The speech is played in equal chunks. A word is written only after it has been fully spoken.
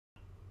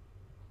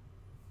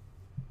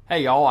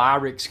Hey y'all,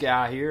 Irix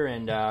Guy here,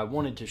 and I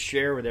wanted to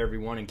share with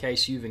everyone in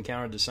case you've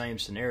encountered the same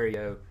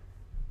scenario.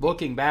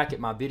 Looking back at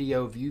my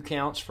video view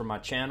counts for my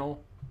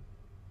channel,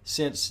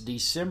 since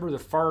December the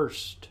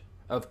 1st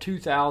of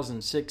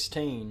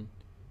 2016,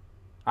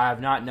 I have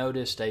not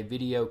noticed a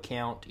video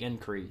count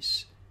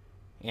increase.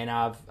 And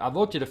I've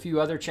looked at a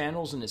few other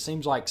channels, and it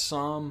seems like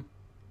some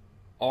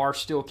are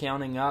still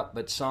counting up,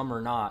 but some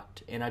are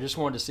not. And I just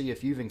wanted to see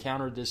if you've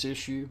encountered this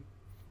issue,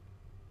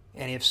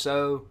 and if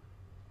so,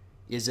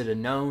 is it a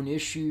known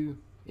issue?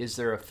 Is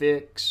there a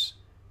fix?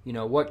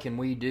 What can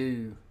we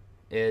do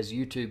as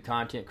YouTube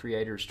content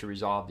creators to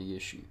resolve the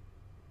issue?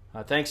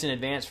 Thanks in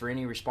advance for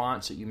any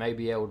response that you may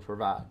be able to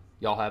provide.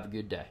 Y'all have a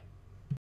good day.